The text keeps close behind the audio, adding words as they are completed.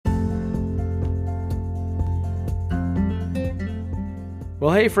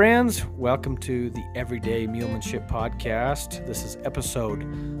Well, hey, friends, welcome to the Everyday Mulemanship Podcast. This is episode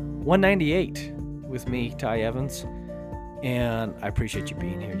 198 with me, Ty Evans, and I appreciate you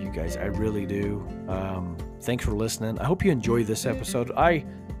being here, you guys. I really do. Thanks for listening. I hope you enjoy this episode. I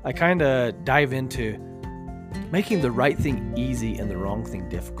kind of dive into making the right thing easy and the wrong thing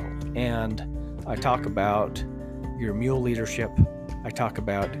difficult. And I talk about your mule leadership. I talk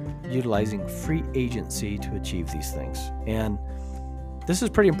about utilizing free agency to achieve these things. And this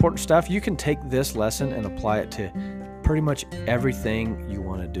is pretty important stuff. You can take this lesson and apply it to pretty much everything you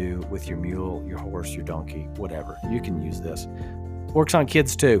want to do with your mule, your horse, your donkey, whatever. You can use this. Works on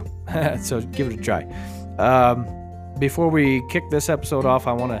kids too, so give it a try. Before we kick this episode off,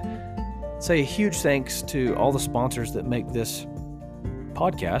 I want to say a huge thanks to all the sponsors that make this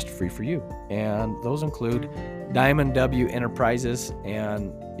podcast free for you. And those include Diamond W Enterprises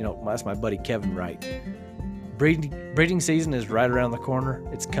and, that's my buddy Kevin Wright. Breeding season is right around the corner.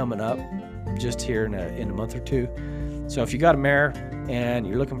 It's coming up just here in a month or two. So if you got a mare and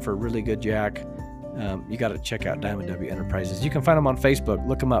you're looking for a really good jack, you got to check out Diamond W Enterprises. You can find them on Facebook.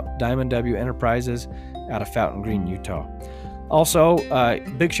 Look them up, Diamond W Enterprises out of Fountain Green, Utah. Also,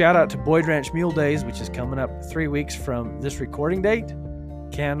 big shout out to Boyd Ranch Mule Days, which is coming up 3 weeks from this recording date.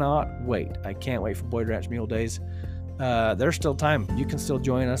 Cannot wait. I can't wait for Boyd Ranch Mule Days. There's still time. You can still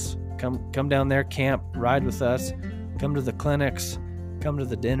join us. Come down there, camp, ride with us, come to the clinics, come to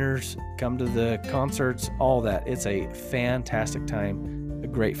the dinners, come to the concerts, all that. It's a fantastic time, a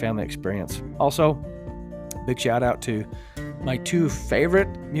great family experience. Also, big shout out to my two favorite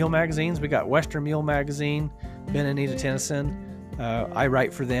mule magazines. We got Western Mule Magazine, Ben and Anita Tennyson. I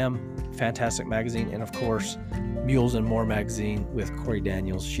write for them, fantastic magazine. And of course, Mules and More Magazine with Corey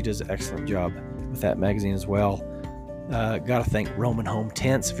Daniels. She does an excellent job with that magazine as well. Got to thank Roman Home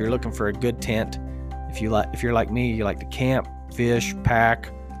Tents. If you're looking for a good tent, if you're like me, you like to camp, fish, pack,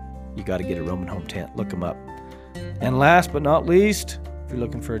 you got to get a Roman Home Tent. Look them up. And last but not least, if you're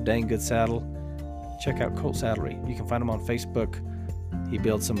looking for a dang good saddle, check out Colt Saddlery. You can find him on Facebook. He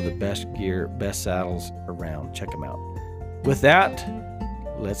builds some of the best gear, best saddles around. Check him out. With that,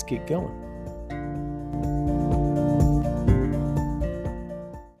 let's get going.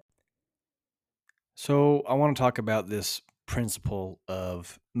 So I want to talk about this principle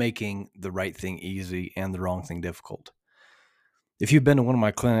of making the right thing easy and the wrong thing difficult. If you've been to one of my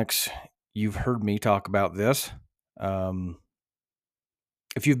clinics, you've heard me talk about this. If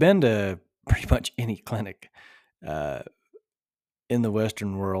you've been to pretty much any clinic in the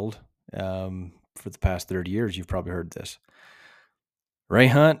Western world for the past 30 years, you've probably heard this. Ray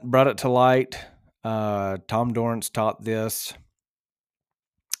Hunt brought it to light. Tom Dorrance taught this.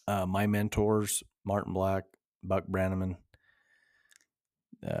 My mentors, Martin Black, Buck Brannaman,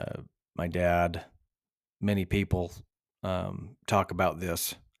 my dad, many people talk about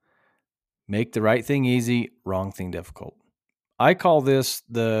this. Make the right thing easy, wrong thing difficult. I call this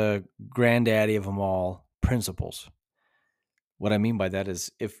the granddaddy of them all, principles. What I mean by that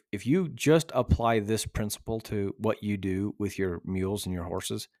is if you just apply this principle to what you do with your mules and your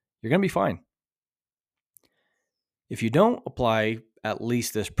horses, you're going to be fine. If you don't apply at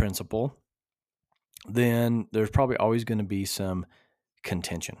least this principle, then there's probably always going to be some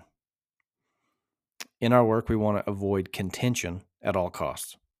contention. In our work, we want to avoid contention at all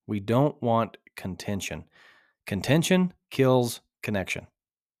costs. We don't want contention. Contention kills connection.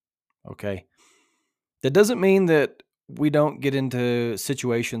 Okay? That doesn't mean that we don't get into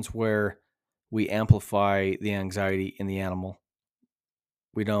situations where we amplify the anxiety in the animal.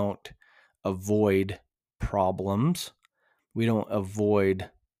 We don't avoid problems. We don't avoid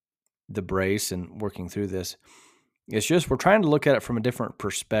the brace and working through this. It's just we're trying to look at it from a different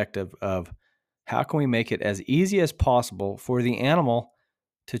perspective of how can we make it as easy as possible for the animal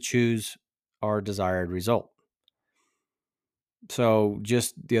to choose our desired result. So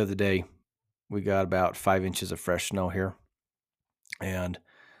just the other day, we got about 5 inches of fresh snow here, and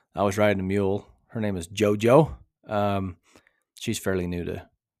I was riding a mule. Her name is JoJo. She's fairly new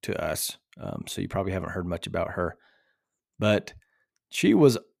to us, so you probably haven't heard much about her. But she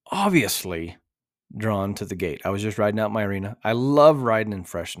was obviously drawn to the gate. I was just riding out my arena. I love riding in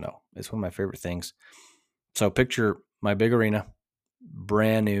fresh snow. It's one of my favorite things. So picture my big arena,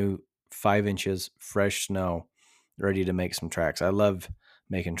 brand new, 5 inches, fresh snow, ready to make some tracks. I love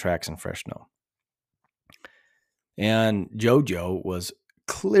making tracks in fresh snow. And JoJo was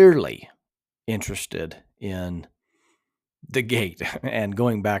clearly interested in the gate and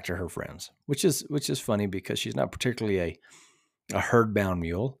going back to her friends, which is funny because she's not particularly a herd-bound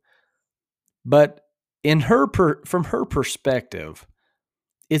mule. But from her perspective,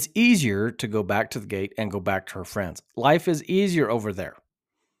 it's easier to go back to the gate and go back to her friends. Life is easier over there.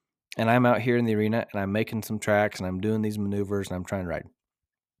 and I'm out here in the arena and I'm making some tracks and I'm doing these maneuvers and I'm trying to ride.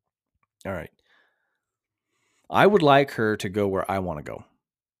 All right. I would like her to go where I want to go.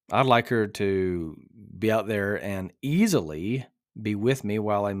 I'd like her to be out there and easily be with me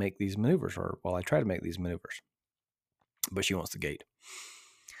while I make these maneuvers or while I try to make these maneuvers. But she wants the gate.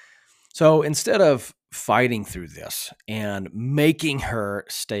 So instead of fighting through this and making her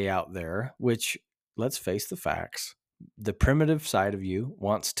stay out there, which, let's face the facts, the primitive side of you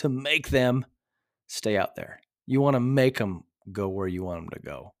wants to make them stay out there. You want to make them go where you want them to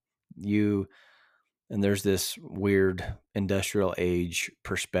go. And there's this weird industrial age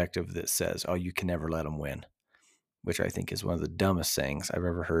perspective that says, oh, you can never let them win, which I think is one of the dumbest sayings I've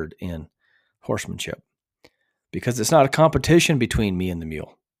ever heard in horsemanship, because it's not a competition between me and the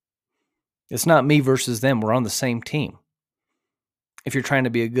mule. It's not me versus them. We're on the same team. If you're trying to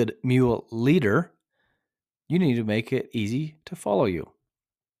be a good mule leader, you need to make it easy to follow you.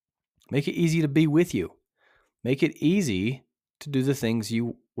 Make it easy to be with you. Make it easy to do the things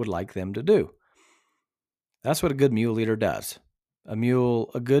you would like them to do. That's what a good mule leader does. A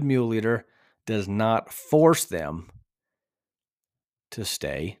good mule leader does not force them to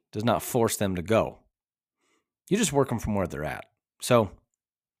stay, does not force them to go. You just work them from where they're at. So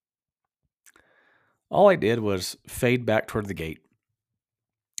all I did was fade back toward the gate.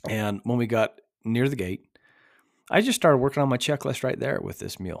 And when we got near the gate, I just started working on my checklist right there with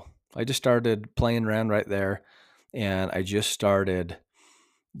this mule. I just started playing around right there, and I just started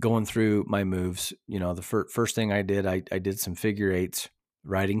going through my moves. You know, the first thing I did, I did some figure eights,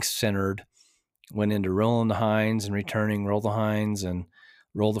 riding centered, went into rolling the hinds and returning, roll the hinds and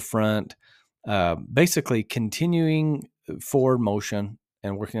roll the front, basically continuing forward motion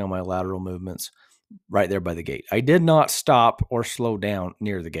and working on my lateral movements right there by the gate. I did not stop or slow down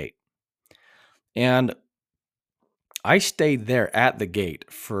near the gate. And I stayed there at the gate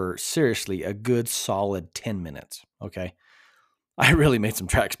for seriously a good solid 10 minutes. Okay. I really made some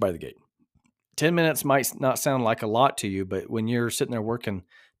tracks by the gate. 10 minutes might not sound like a lot to you, but when you're sitting there working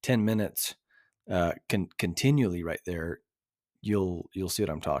 10 minutes continually right there, you'll see what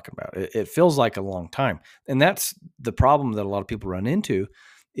I'm talking about. It feels like a long time. And that's the problem that a lot of people run into,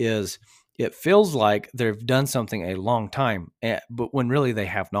 is it feels like they've done something a long time, but when really they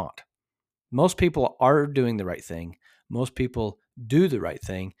have not. Most people are doing the right thing. Most people do the right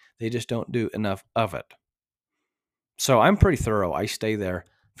thing. They just don't do enough of it. So I'm pretty thorough. I stay there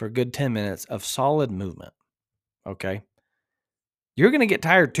for a good 10 minutes of solid movement. Okay. You're going to get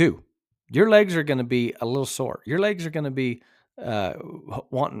tired too. Your legs are going to be a little sore. Your legs are going to be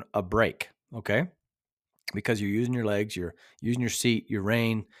wanting a break. Okay. Because you're using your legs, you're using your seat, your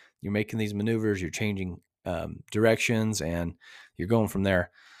rein, you're making these maneuvers, you're changing directions, and you're going from there.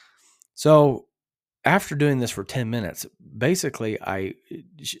 So after doing this for 10 minutes, basically I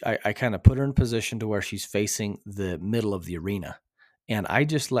kind of put her in position to where she's facing the middle of the arena. And I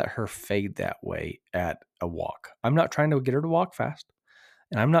just let her fade that way at a walk. I'm not trying to get her to walk fast,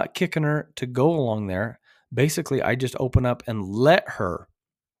 and I'm not kicking her to go along there. Basically, I just open up and let her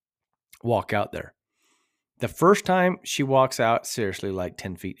walk out there. The first time she walks out, seriously, like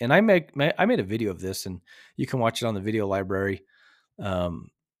 10 feet. And I made a video of this, and you can watch it on the video library,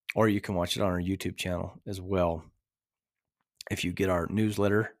 or you can watch it on our YouTube channel as well. If you get our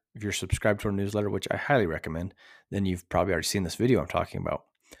newsletter, if you're subscribed to our newsletter, which I highly recommend, then you've probably already seen this video I'm talking about.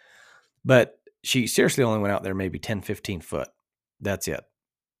 But she seriously only went out there maybe 10, 15 foot. That's it.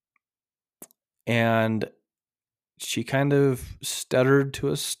 And she kind of stuttered to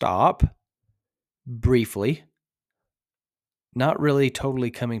a stop briefly, not really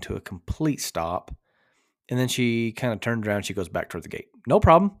totally coming to a complete stop. And then she kind of turned around. She goes back toward the gate. No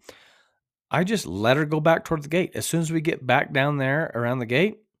problem. I just let her go back toward the gate. As soon as we get back down there around the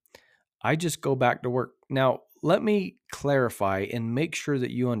gate, I just go back to work. Now, let me clarify and make sure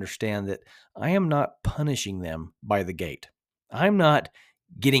that you understand that I am not punishing them by the gate. I'm not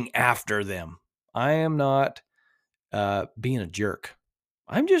getting after them. I am not being a jerk.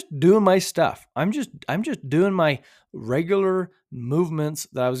 I'm just doing my stuff. I'm just doing my regular movements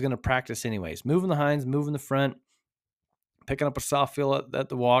that I was going to practice anyways. Moving the hinds, moving the front, picking up a soft feel at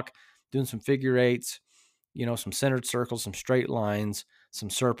the walk, doing some figure eights, some centered circles, some straight lines, some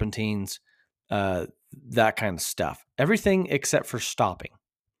serpentines, that kind of stuff. Everything except for stopping.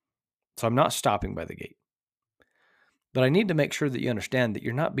 So I'm not stopping by the gate. But I need to make sure that you understand that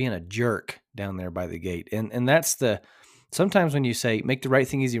you're not being a jerk down there by the gate. And that's sometimes when you say make the right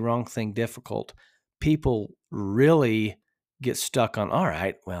thing easy, wrong thing difficult, people really get stuck on, all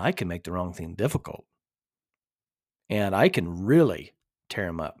right, well, I can make the wrong thing difficult. And I can really tear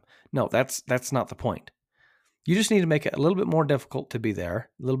them up. No, that's not the point. You just need to make it a little bit more difficult to be there,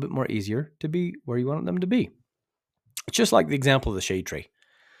 a little bit more easier to be where you want them to be. It's just like the example of the shade tree.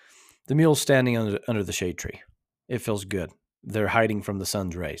 The mule's standing under the shade tree. It feels good. They're hiding from the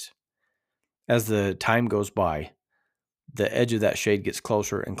sun's rays. As the time goes by, the edge of that shade gets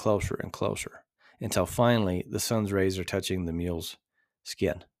closer and closer and closer until finally the sun's rays are touching the mule's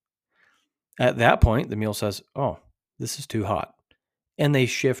skin. At that point, the mule says, "Oh, this is too hot." And they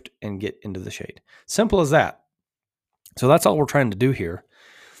shift and get into the shade. Simple as that. So that's all we're trying to do here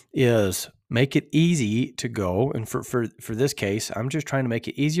is make it easy to go. And for this case, I'm just trying to make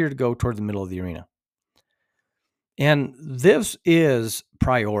it easier to go toward the middle of the arena. And this is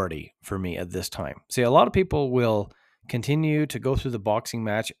priority for me at this time. See, a lot of people will continue to go through the boxing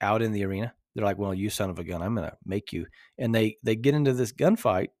match out in the arena. They're like, "Well, you son of a gun, I'm going to make you." And they get into this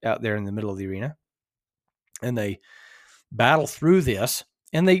gunfight out there in the middle of the arena. And they battle through this.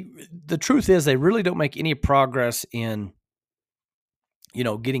 And the truth is they really don't make any progress in,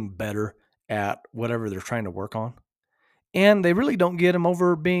 getting better at whatever they're trying to work on. And they really don't get them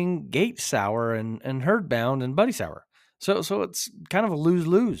over being gate sour and herd bound and buddy sour. So it's kind of a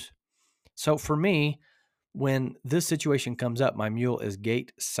lose-lose. So for me, when this situation comes up, my mule is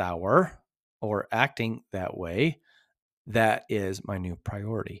gate sour or acting that way. That is my new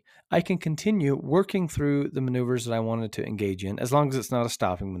priority. I can continue working through the maneuvers that I wanted to engage in, as long as it's not a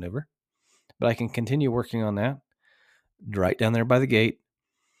stopping maneuver. But I can continue working on that right down there by the gate.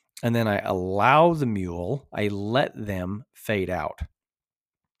 And then I allow the mule, I let them fade out.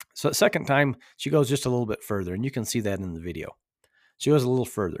 So the second time, she goes just a little bit further, and you can see that in the video. She goes a little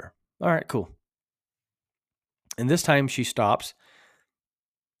further. All right, cool. And this time she stops,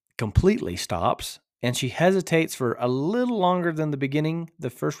 completely stops, and she hesitates for a little longer than the beginning,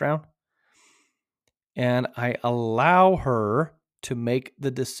 the first round. And I allow her to make the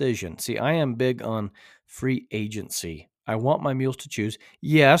decision. See, I am big on free agency. I want my mules to choose.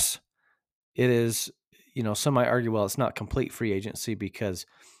 Yes, it is, some might argue, well, it's not complete free agency because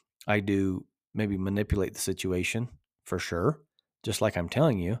I do maybe manipulate the situation for sure. Just like I'm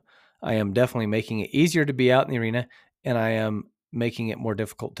telling you, I am definitely making it easier to be out in the arena, and I am making it more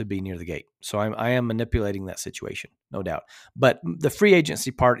difficult to be near the gate. So I am manipulating that situation, no doubt. But the free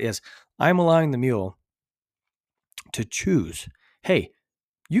agency part is I'm allowing the mule to choose. Hey,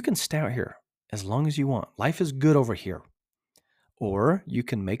 you can stay out here as long as you want. Life is good over here. Or you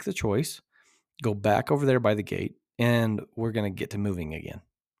can make the choice, go back over there by the gate, and we're going to get to moving again.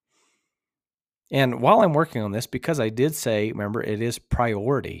 And while I'm working on this, because I did say, remember, it is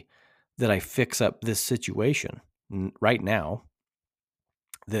priority that I fix up this situation right now,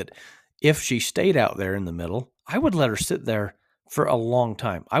 that if she stayed out there in the middle, I would let her sit there for a long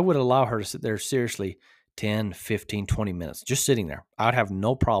time. I would allow her to sit there seriously 10, 15, 20 minutes, just sitting there. I would have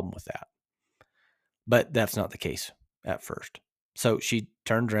no problem with that. But that's not the case at first. So she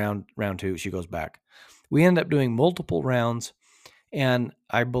turned around, round two, she goes back. We end up doing multiple rounds. And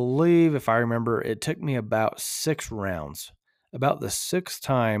I believe, if I remember, it took me about 6 rounds. About the 6th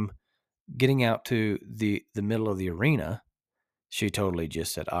time getting out to the middle of the arena, she totally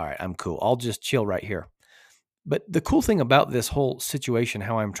just said, "All right, I'm cool. I'll just chill right here." But the cool thing about this whole situation,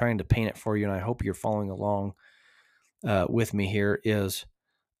 how I'm trying to paint it for you, and I hope you're following along with me here, is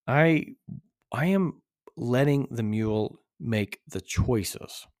I am letting the mule make the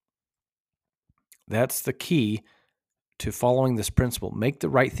choices. That's the key to following this principle. Make the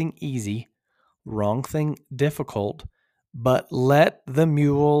right thing easy, wrong thing difficult, but let the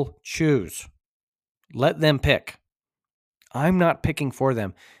mule choose. Let them pick. I'm not picking for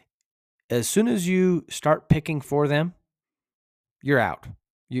them. As soon as you start picking for them, you're out.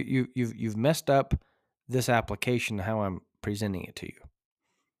 You've messed up this application, how I'm presenting it to you.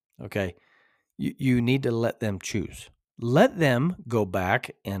 Okay? You need to let them choose. Let them go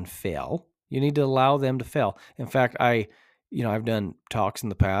back and fail. You need to allow them to fail. In fact, I've done talks in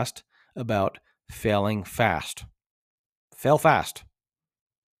the past about failing fast. Fail fast.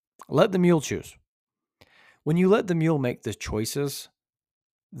 Let the mule choose. When you let the mule make the choices,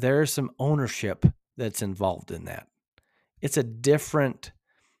 there's some ownership that's involved in that. It's a different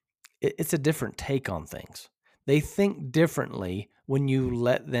take on things. They think differently when you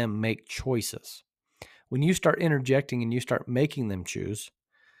let them make choices. When you start interjecting and you start making them choose,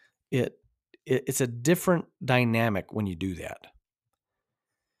 it's a different dynamic when you do that.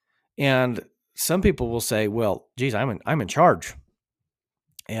 And some people will say, "Well, geez, I'm in charge,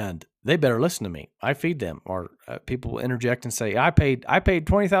 and they better listen to me. I feed them." Or people will interject and say, "I paid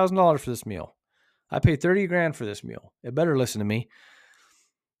 $20,000 for this meal. I paid $30,000 for this meal. It better listen to me."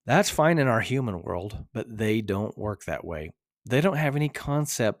 That's fine in our human world, but they don't work that way. They don't have any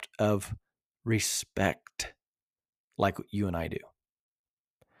concept of respect. like you and I do.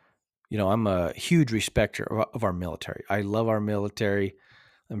 I'm a huge respecter of our military. I love our military.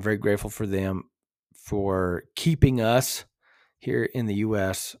 I'm very grateful for them for keeping us here in the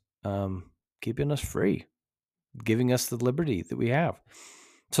U.S., keeping us free, giving us the liberty that we have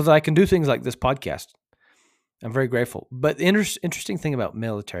so that I can do things like this podcast. I'm very grateful. But the interesting thing about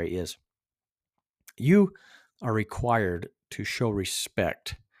military is you are required to show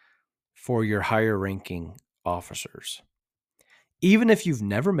respect for your higher ranking officers. Even if you've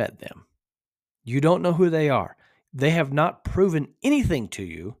never met them, you don't know who they are. They have not proven anything to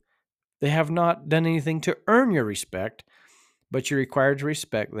you. They have not done anything to earn your respect, but you're required to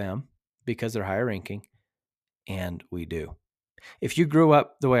respect them because they're higher ranking, and we do. If you grew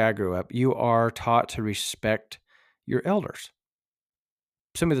up the way I grew up, you are taught to respect your elders.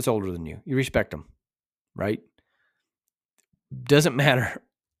 Somebody that's older than you respect them, right? Doesn't matter.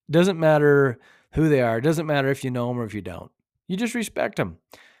 Doesn't matter who they are. Doesn't matter if you know them or if you don't. You just respect them.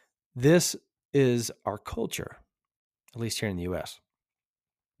 This is our culture, at least here in the U.S.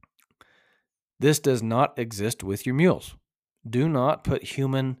 This does not exist with your mules. Do not put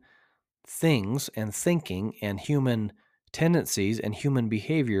human things and thinking and human tendencies and human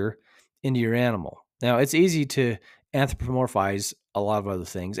behavior into your animal. Now, it's easy to anthropomorphize a lot of other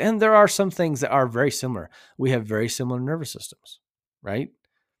things, and there are some things that are very similar. We have very similar nervous systems, right?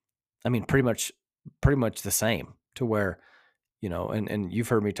 I mean, pretty much the same, to where, and you've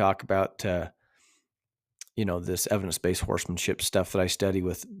heard me talk about, this evidence-based horsemanship stuff that I study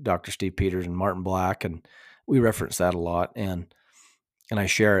with Dr. Steve Peters and Martin Black, and we reference that a lot, and I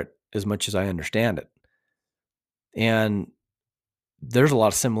share it as much as I understand it. And there's a lot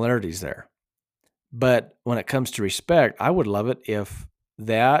of similarities there. But when it comes to respect, I would love it if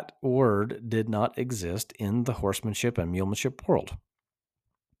that word did not exist in the horsemanship and mulemanship world.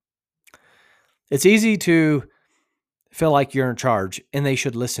 It's easy to feel like you're in charge and they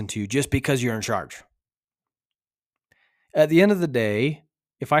should listen to you just because you're in charge. At the end of the day,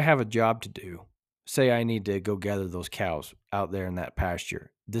 if I have a job to do, say I need to go gather those cows out there in that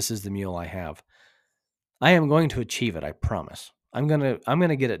pasture, this is the mule I have. I am going to achieve it, I promise. I'm going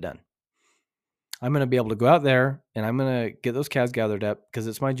to get it done. I'm going to be able to go out there and I'm going to get those cows gathered up because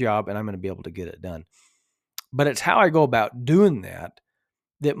it's my job and I'm going to be able to get it done. But it's how I go about doing that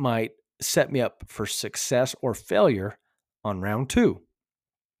might set me up for success or failure on round 2.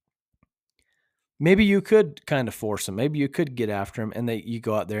 Maybe you could kind of force them. Maybe you could get after them and you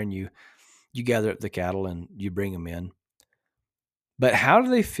go out there and you gather up the cattle and you bring them in. But how do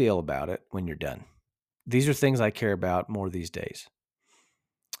they feel about it when you're done? These are things I care about more these days.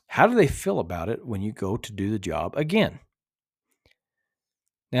 How do they feel about it when you go to do the job again?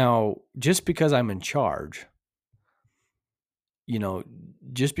 Now, just because I'm in charge,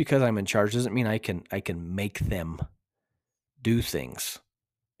 doesn't mean I can make them do things.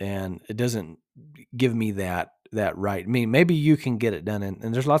 And it doesn't give me that right. I mean, maybe you can get it done.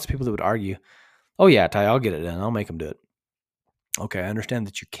 And there's lots of people that would argue, oh yeah, Ty, I'll get it done. I'll make them do it. Okay, I understand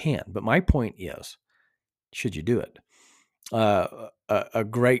that you can. But my point is, should you do it? A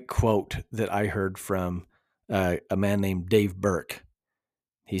great quote that I heard from a man named Dave Burke.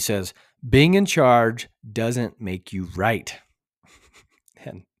 He says, being in charge doesn't make you right.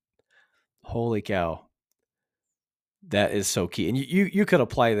 And holy cow, that is so key. And you could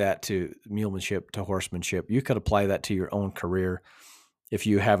apply that to mulemanship, to horsemanship. You could apply that to your own career. If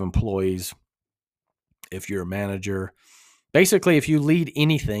you have employees, if you're a manager, basically, if you lead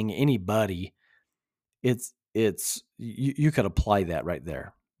anything, anybody, you could apply that right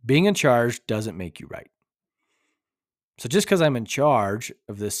there. Being in charge doesn't make you right. So just because I'm in charge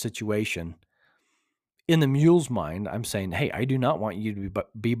of this situation, in the mule's mind, I'm saying, hey, I do not want you to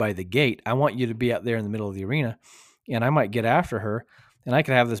be by the gate. I want you to be out there in the middle of the arena, and I might get after her, and I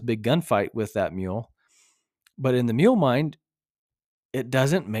could have this big gunfight with that mule. But in the mule mind, it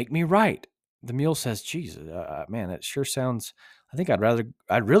doesn't make me right. The mule says, geez, man, it sure sounds, I think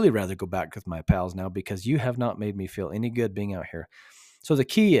I'd really rather go back with my pals now because you have not made me feel any good being out here. So the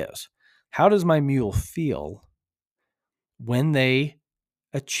key is, how does my mule feel when they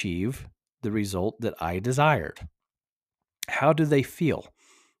achieve the result that I desired? How do they feel?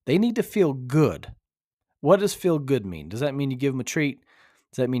 They need to feel good. What does feel good mean? Does that mean you give them a treat?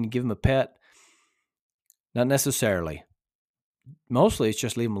 Does that mean you give them a pet? Not necessarily. Mostly it's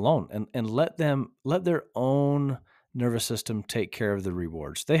just leave them alone and let their own nervous system take care of the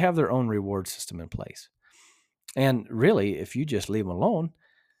rewards. They have their own reward system in place. And really, if you just leave them alone,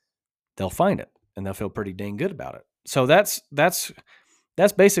 they'll find it and they'll feel pretty dang good about it. So that's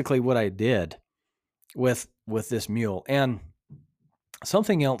basically what I did with this mule. And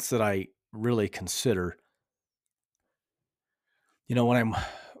something else that I really consider when I'm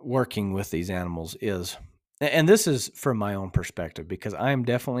working with these animals and this is from my own perspective because I'm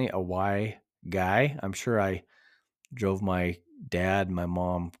definitely a why guy. I'm sure I drove my dad and my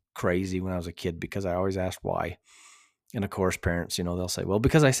mom crazy when I was a kid because I always asked why. And of course, parents, they'll say, well,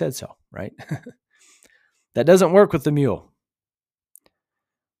 because I said so, right? That doesn't work with the mule.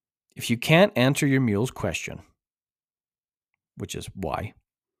 If you can't answer your mule's question, which is why,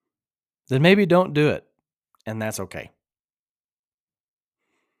 then maybe don't do it. And that's okay.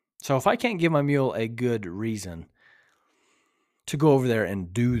 So if I can't give my mule a good reason to go over there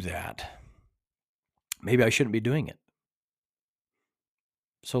and do that, maybe I shouldn't be doing it.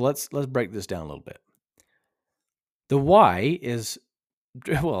 So let's break this down a little bit. The why is,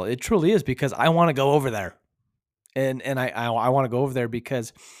 well, it truly is because I want to go over there. And I want to go over there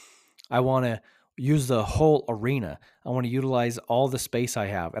because I want to use the whole arena. I want to utilize all the space I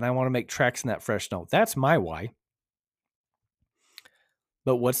have, and I want to make tracks in that fresh snow. That's my why.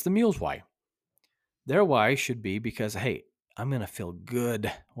 But what's the mule's why? Their why should be because, hey, I'm going to feel good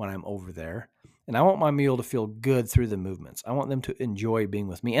when I'm over there. And I want my mule to feel good through the movements. I want them to enjoy being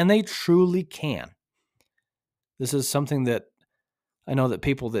with me. And they truly can. This is something that I know that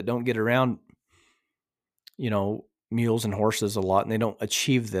people that don't get around, mules and horses a lot, and they don't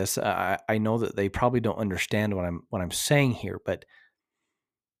achieve this. I know that they probably don't understand what I'm saying here, but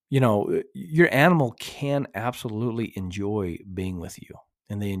your animal can absolutely enjoy being with you,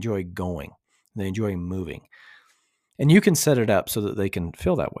 and they enjoy going, they enjoy moving, and you can set it up so that they can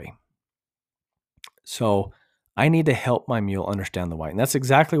feel that way. So I need to help my mule understand the why, and that's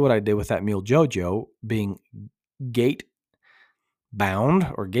exactly what I did with that mule Jojo being gait bound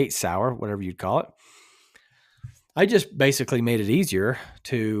or gait sour, whatever you'd call it. I just basically made it easier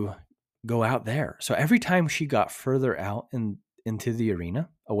to go out there. So every time she got further out into the arena,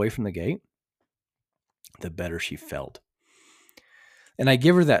 away from the gate, the better she felt. And I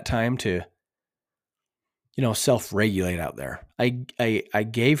give her that time to, self-regulate out there. I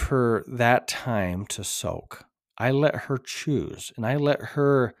gave her that time to soak. I let her choose, and I let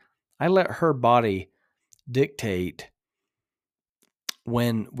her body dictate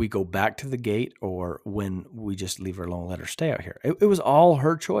when we go back to the gate or when we just leave her alone, let her stay out here. It was all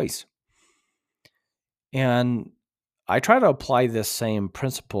her choice. And I try to apply this same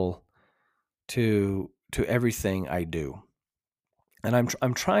principle to everything I do. And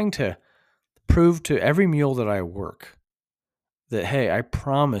I'm trying to prove to every mule that I work that, hey, I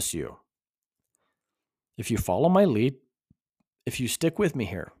promise you, if you follow my lead, if you stick with me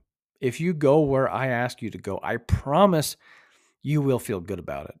here, if you go where I ask you to go, I promise you will feel good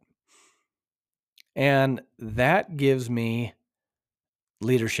about it. And that gives me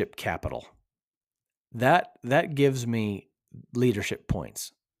leadership capital. That gives me leadership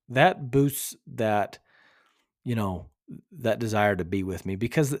points. That boosts that, that desire to be with me,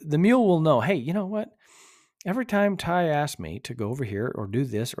 because the mule will know, hey, you know what? Every time Ty asks me to go over here or do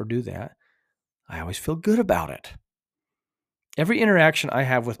this or do that, I always feel good about it. Every interaction I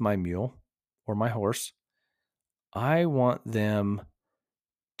have with my mule or my horse, I want them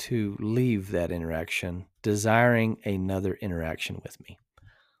to leave that interaction desiring another interaction with me.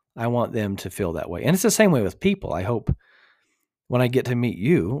 I want them to feel that way. And it's the same way with people. I hope when I get to meet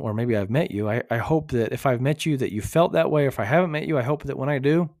you, or maybe I've met you, I hope that if I've met you that you felt that way. If I haven't met you, I hope that when I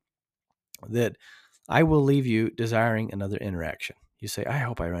do, that I will leave you desiring another interaction. You say, I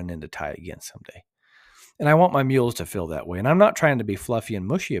hope I run into Ty again someday. And I want my mules to feel that way. And I'm not trying to be fluffy and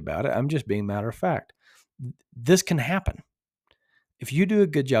mushy about it. I'm just being matter of fact. This can happen. If you do a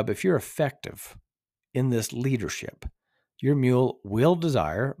good job, if you're effective in this leadership, your mule will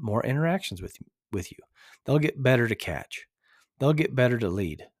desire more interactions with you. They'll get better to catch. They'll get better to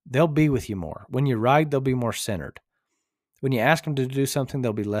lead. They'll be with you more. When you ride, they'll be more centered. When you ask them to do something,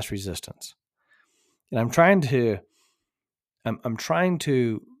 there'll be less resistance. And I'm trying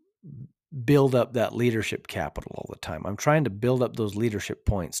to build up that leadership capital all the time. I'm trying to build up those leadership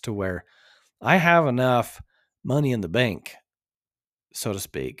points to where I have enough money in the bank, so to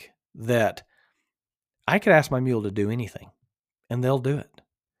speak, that I could ask my mule to do anything and they'll do it.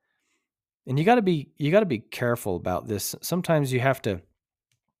 And you got to be careful about this. Sometimes you have to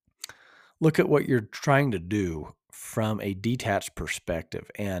look at what you're trying to do from a detached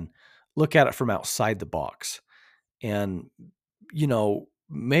perspective and look at it from outside the box. And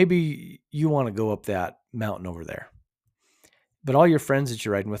maybe you want to go up that mountain over there, but all your friends that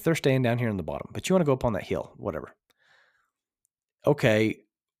you're riding with, they're staying down here in the bottom, but you want to go up on that hill, whatever. Okay.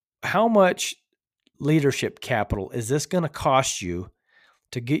 How much leadership capital is this going to cost you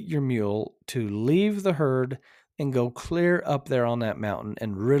to get your mule to leave the herd and go clear up there on that mountain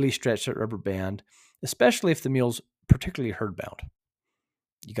and really stretch that rubber band, especially if the mule's particularly herd bound?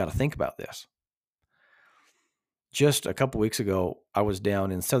 You got to think about this. Just a couple weeks ago, I was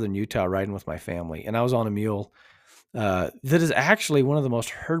down in southern Utah riding with my family, and I was on a mule that is actually one of the most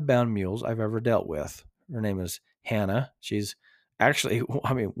herd-bound mules I've ever dealt with. Her name is Hannah. She's actually,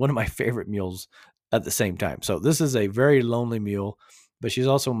 one of my favorite mules at the same time. So this is a very lonely mule, but she's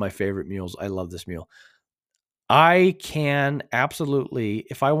also one of my favorite mules. I love this mule. I can absolutely,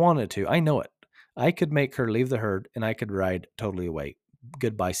 if I wanted to, I know it. I could make her leave the herd and I could ride totally away.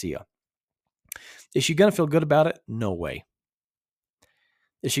 Goodbye, see ya. Is she going to feel good about it? No way.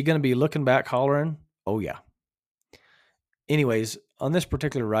 Is she going to be looking back, hollering? Oh, yeah. Anyways, on this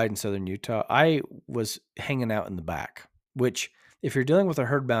particular ride in southern Utah, I was hanging out in the back, which, if you're dealing with a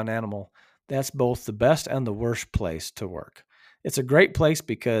herd-bound animal, that's both the best and the worst place to work. It's a great place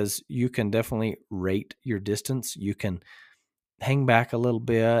because you can definitely rate your distance. You can hang back a little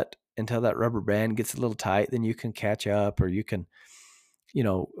bit until that rubber band gets a little tight, then you can catch up, or you can,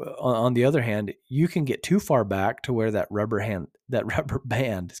 on the other hand, you can get too far back to where that rubber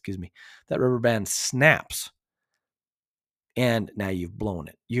band snaps. And now you've blown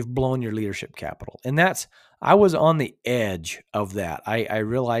it. You've blown your leadership capital. And I was on the edge of that. I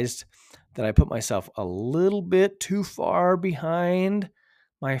realized that I put myself a little bit too far behind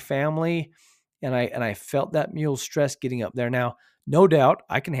my family. And I felt that mule stress getting up there. Now, no doubt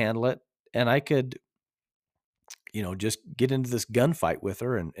I can handle it. And I could, just get into this gunfight with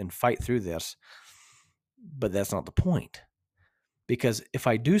her and fight through this. But that's not the point. Because if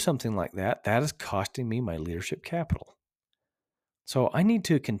I do something like that, that is costing me my leadership capital. So I need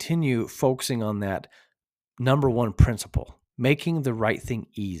to continue focusing on that number one principle, making the right thing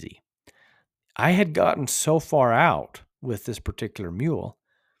easy. I had gotten so far out with this particular mule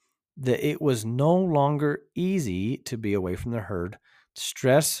that it was no longer easy to be away from the herd.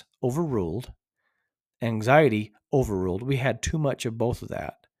 Stress overruled, anxiety overruled. We had too much of both of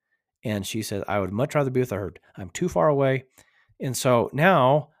that. And she said, I would much rather be with the herd. I'm too far away. And so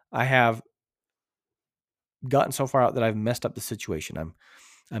now I have gotten so far out that I've messed up the situation.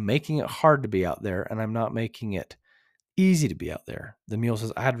 I'm making it hard to be out there, and I'm not making it easy to be out there. The mule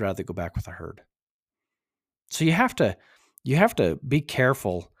says, I'd rather go back with the herd. So you have to be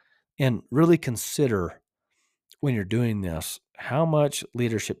careful and really consider when you're doing this how much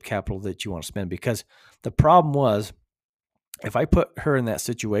leadership capital that you want to spend, because the problem was, if I put her in that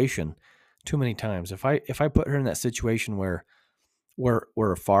situation too many times, if I put her in that situation where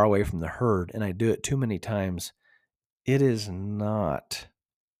we're far away from the herd and I do it too many times, it is not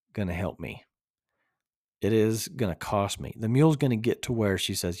going to help me. It is going to cost me. The mule's going to get to where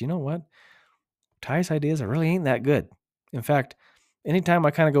she says, you know what? Ty's ideas really ain't that good. In fact, anytime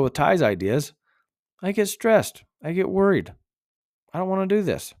I kind of go with Ty's ideas, I get stressed. I get worried. I don't want to do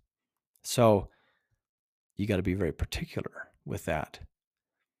this. So you got to be very particular with that.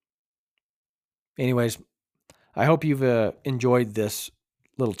 Anyways, I hope you've enjoyed this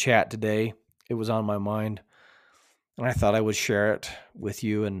little chat today. It was on my mind, and I thought I would share it with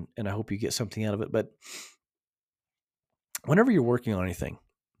you, and I hope you get something out of it. But whenever you're working on anything,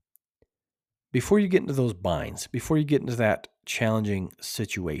 before you get into those binds, before you get into that challenging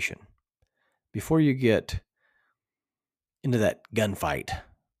situation, before you get into that gunfight,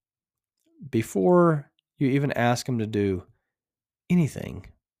 before you even ask them to do anything,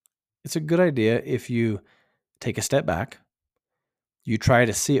 it's a good idea if you take a step back, you try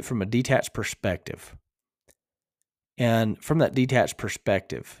to see it from a detached perspective. And from that detached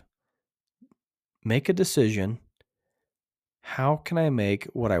perspective, make a decision. How can I make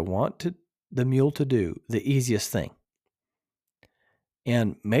what I want the mule to do the easiest thing?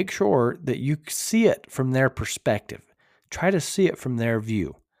 And make sure that you see it from their perspective. Try to see it from their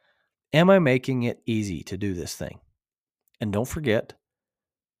view. Am I making it easy to do this thing? And don't forget,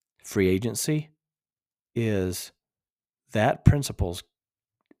 free agency is that principle's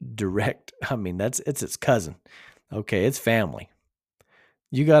direct. It's its cousin. Okay, it's family.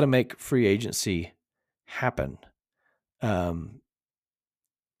 You got to make free agency happen in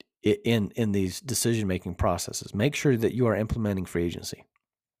these decision-making processes. Make sure that you are implementing free agency.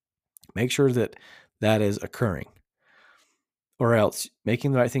 Make sure that that is occurring, or else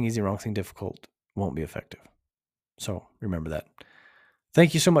making the right thing easy, wrong thing difficult won't be effective. So remember that.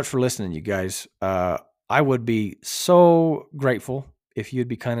 Thank you so much for listening, you guys. I would be so grateful if you'd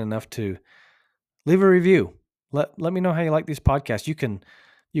be kind enough to leave a review. Let me know how you like these podcasts. You can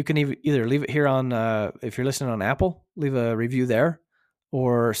either leave it here on, if you're listening on Apple, leave a review there,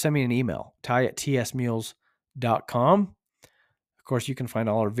 or send me an email, ty@tsmules.com. Of course, you can find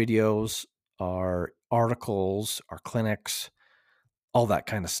all our videos, our articles, our clinics, all that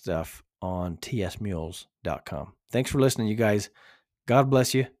kind of stuff on tsmules.com. Thanks for listening, you guys. God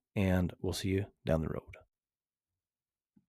bless you, and we'll see you down the road.